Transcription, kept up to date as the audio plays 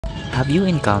Have you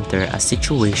encountered a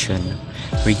situation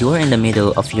where you're in the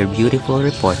middle of your beautiful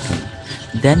reporting,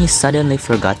 then you suddenly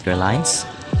forgot your lines?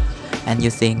 And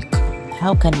you think,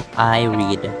 how can I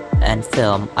read and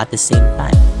film at the same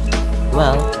time?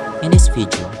 Well, in this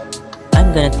video,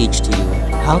 I'm gonna teach to you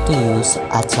how to use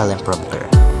a teleprompter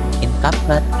in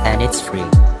Capcut, and it's free.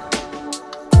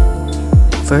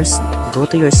 First, go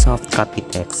to your soft copy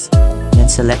text, then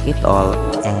select it all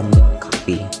and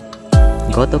copy.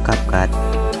 Go to Capcut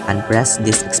and press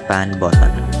this expand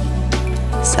button.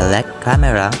 Select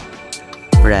camera,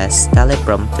 press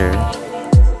teleprompter,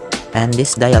 and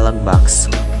this dialog box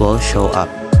will show up.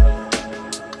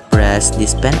 Press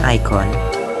this pen icon,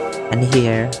 and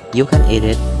here you can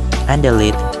edit and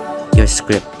delete your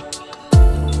script.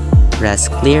 Press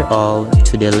clear all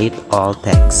to delete all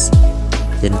text.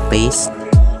 Then paste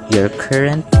your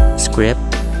current script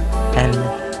and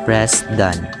press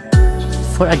done.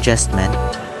 For adjustment,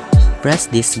 press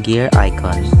this gear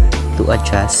icon to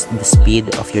adjust the speed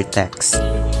of your text.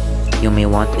 You may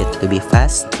want it to be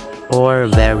fast or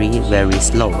very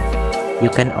slow. You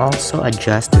can also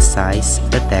adjust the size of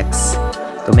the text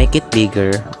to make it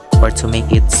bigger or to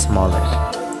make it smaller,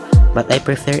 but I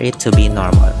prefer it to be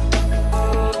normal.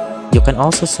 You can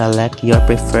also select your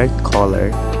preferred color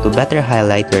to better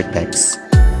highlight your text.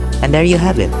 And there you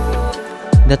have it.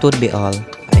 That would be all.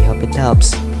 I hope it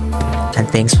helps. And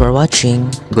thanks for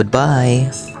watching. Goodbye.